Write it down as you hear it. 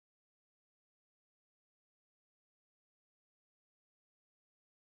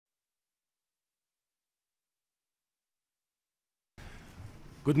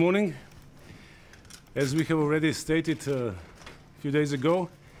Good morning. As we have already stated a few days ago,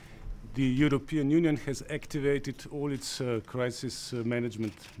 the European Union has activated all its crisis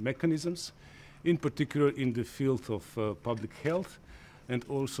management mechanisms, in particular in the field of public health and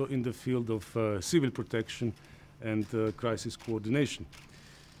also in the field of civil protection and crisis coordination.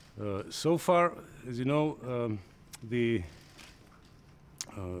 So far, as you know,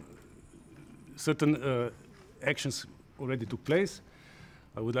 certain actions already took place.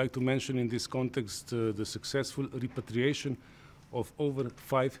 I would like to mention in this context the successful repatriation of over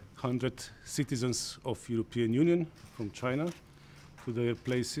 500 citizens of European Union from China to their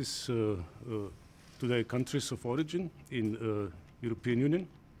places, to their countries of origin in European Union.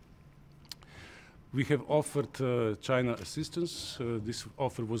 We have offered China assistance. This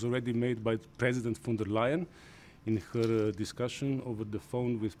offer was already made by President von der Leyen in her discussion over the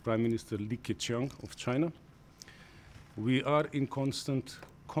phone with Prime Minister Li Keqiang of China. We are in constant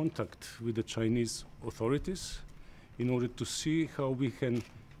contact with the Chinese authorities in order to see how we can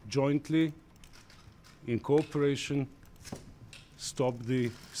jointly, in cooperation, stop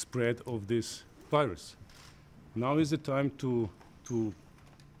the spread of this virus. Now is the time to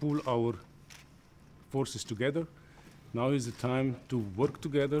pull our forces together. Now is the time to work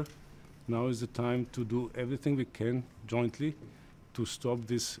together. Now is the time to do everything we can jointly to stop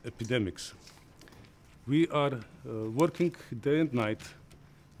these epidemics. We are working day and night.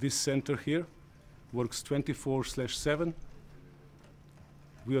 This center here works 24/7.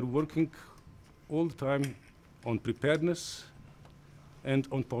 We are working all the time on preparedness and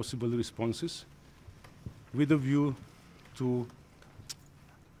on possible responses with a view to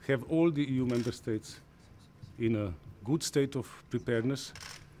have all the EU member states in a good state of preparedness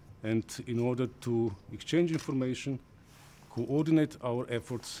and in order to exchange information, coordinate our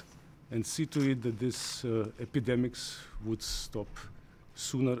efforts and see to it that these epidemics would stop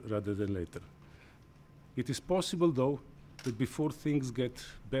sooner rather than later. It is possible, though, that before things get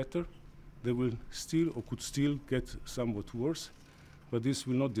better, they will still or could still get somewhat worse, but this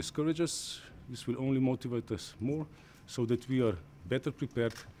will not discourage us. This will only motivate us more so that we are better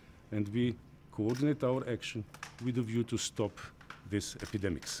prepared and we coordinate our action with a view to stop these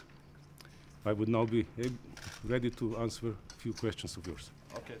epidemics. I would now be ready to answer a few questions of yours.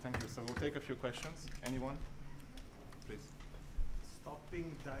 Okay, thank you. So we'll take a few questions. Anyone? Please.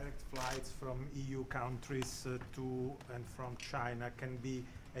 Stopping direct flights from EU countries to and from China can be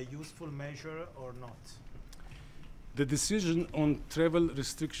a useful measure or not? The decision on travel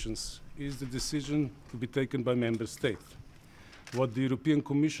restrictions is the decision to be taken by member states. What the European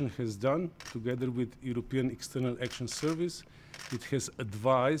Commission has done, together with European External Action Service, it has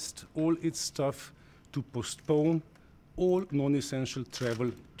advised all its staff to postpone all non-essential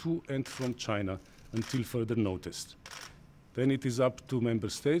travel to and from China until further notice. Then it is up to member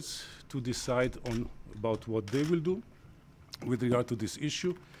states to decide about what they will do with regard to this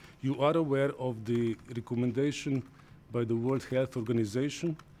issue. You are aware of the recommendation by the World Health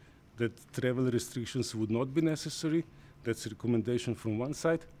Organization that travel restrictions would not be necessary. That's a recommendation from one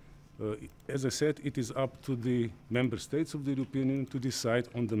side. As I said, it is up to the member states of the European Union to decide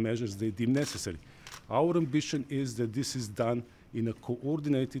on the measures they deem necessary. Our ambition is that this is done in a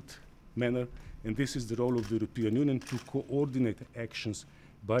coordinated manner, and this is the role of the European Union to coordinate actions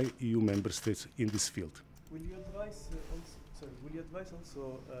by EU member states in this field. Will you advise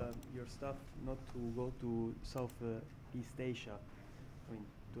also your staff not to go to Southeast Asia,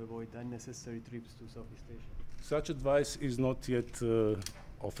 to avoid unnecessary trips to Southeast Asia? Such advice is not yet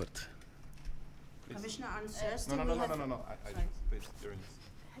offered. Please. Commissioner, on Thursday No. Please, during this.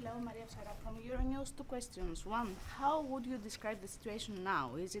 Hello, Maria Sara from Euronews. Two questions. One, how would you describe the situation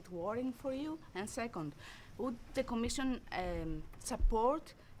now? Is it worrying for you? And second, would the Commission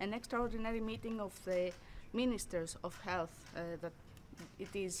support an extraordinary meeting of the Ministers of Health that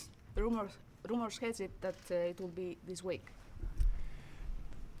it is rumors has it that it will be this week?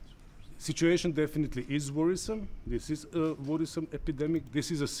 Situation definitely is worrisome. This is a worrisome epidemic. This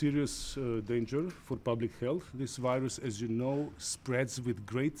is a serious danger for public health. This virus, as you know, spreads with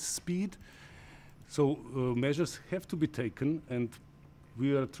great speed. So measures have to be taken, and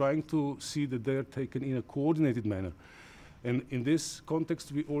we are trying to see that they are taken in a coordinated manner. And in this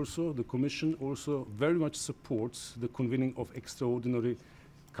context, the Commission also very much supports the convening of extraordinary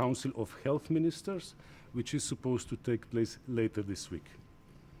Council of Health Ministers, which is supposed to take place later this week.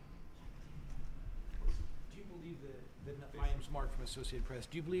 My name's Mark from Associated Press.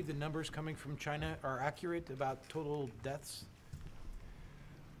 Do you believe the numbers coming from China are accurate about total deaths?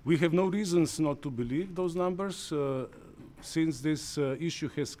 We have no reasons not to believe those numbers. Since this issue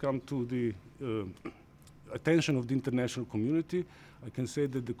has come to the attention of the international community, I can say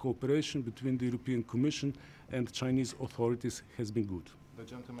that the cooperation between the European Commission and Chinese authorities has been good. The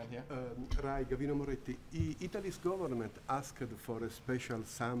gentleman here. Rai, Gavino Moretti. Italy's government asked for a special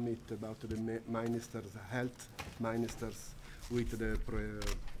summit about the ministers, health ministers, with the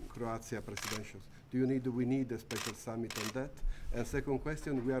Croatia presidential. We need a special summit on that? And second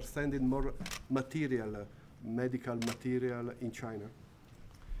question, we are sending more material, medical material in China.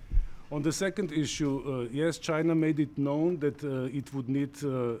 On the second issue, yes, China made it known that it would need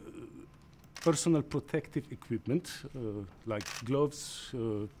personal protective equipment, like gloves,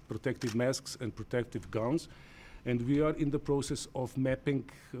 protective masks, and protective gowns. And we are in the process of mapping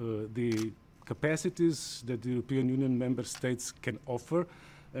the capacities that the European Union member states can offer,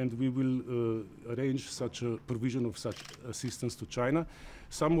 and we will arrange such a provision of such assistance to China.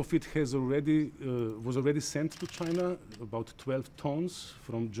 Some of it has already, was already sent to China, about 12 tons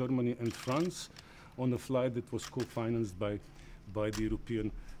from Germany and France, on a flight that was co-financed by the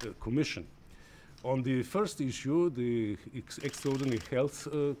European Commission. On the first issue, the Extraordinary Health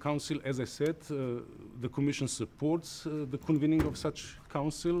Council, as I said, the Commission supports the convening of such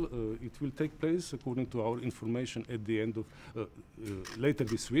council. It will take place, according to our information, at the end of later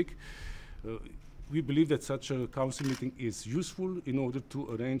this week. We believe that such a council meeting is useful in order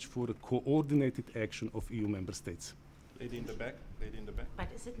to arrange for a coordinated action of EU member states. Lady in the back, lady in the back. But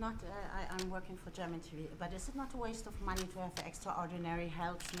is it not, I'm working for German TV, but is it not a waste of money to have the Extraordinary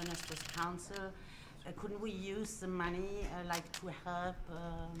Health Ministers Council? Couldn't we use the money like to help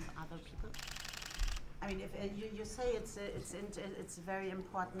other people? I mean, if you say it's very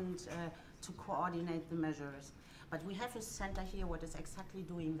important to coordinate the measures, but we have a center here what is exactly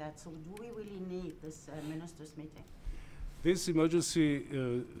doing that. So do we really need this ministers meeting? This emergency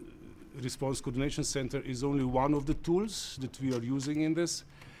response coordination center is only one of the tools that we are using in this.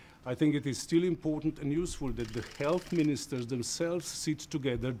 I think it is still important and useful that the health ministers themselves sit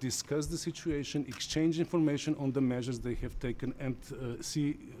together, discuss the situation, exchange information on the measures they have taken, and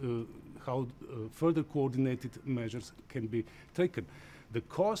see how further coordinated measures can be taken. The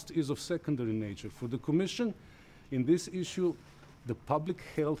cost is of secondary nature. For the Commission, in this issue, the public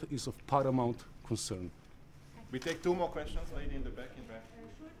health is of paramount concern. We take two more questions, lady in the back.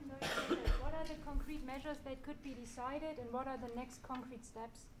 What are the concrete measures that could be decided, and what are the next concrete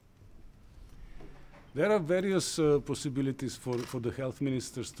steps? There are various possibilities for the health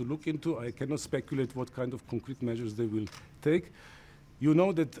ministers to look into. I cannot speculate what kind of concrete measures they will take. You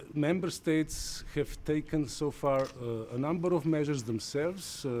know that member states have taken so far a number of measures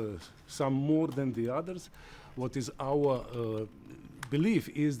themselves, some more than the others. What is our belief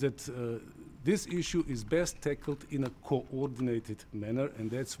is that this issue is best tackled in a coordinated manner, and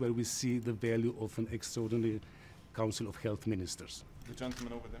that's where we see the value of an extraordinary Council of Health Ministers. The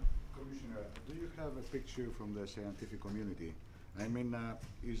gentleman over there. Commissioner, do you have a picture from the scientific community? I mean,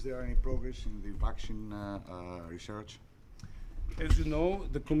 is there any progress in the vaccine research? As you know,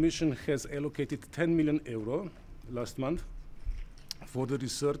 the Commission has allocated 10 million euro last month for the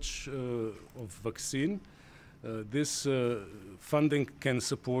research of vaccine. This funding can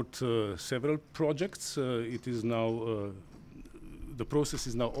support several projects. It is now, the process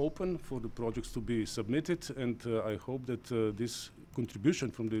is now open for the projects to be submitted, and I hope that this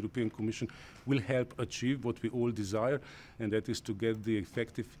contribution from the European Commission will help achieve what we all desire, and that is to get the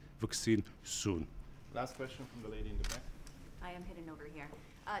effective vaccine soon. Last question from the lady in the back. I am hidden over here.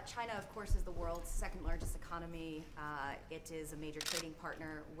 China, of course, is the world's second largest economy. It is a major trading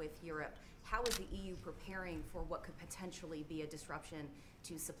partner with Europe. How is the EU preparing for what could potentially be a disruption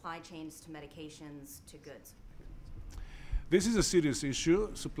to supply chains, to medications, to goods? This is a serious issue.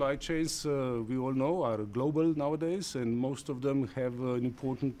 Supply chains, we all know, are global nowadays, and most of them have an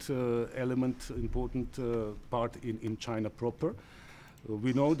important part in China proper.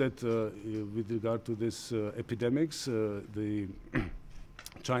 We know that with regard to this epidemics, the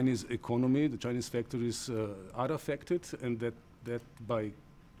Chinese economy, the Chinese factories are affected, and that by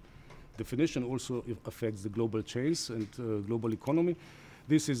definition also affects the global chains and global economy.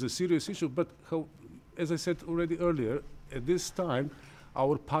 This is a serious issue, but as I said already earlier, at this time,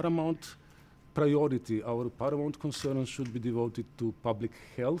 our paramount priority, our paramount concern should be devoted to public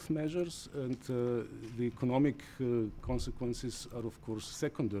health measures, and the economic consequences are, of course,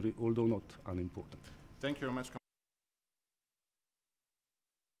 secondary, although not unimportant. Thank you very much.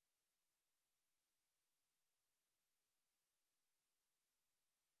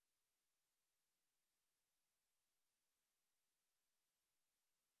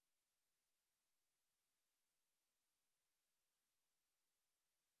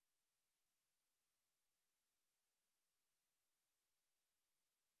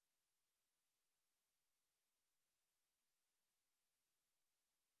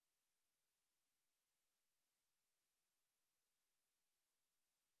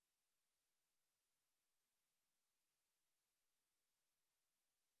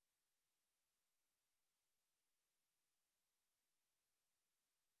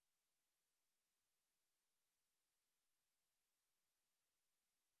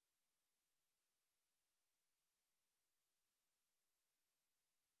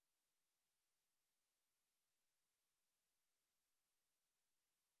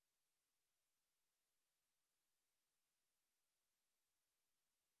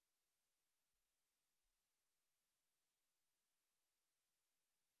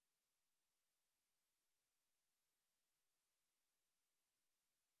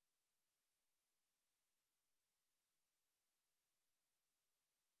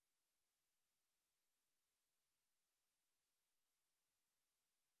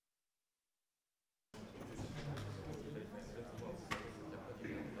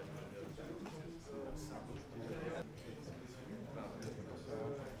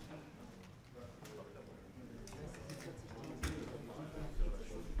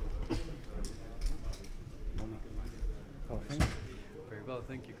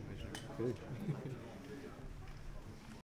 Thank you, Commissioner. Okay.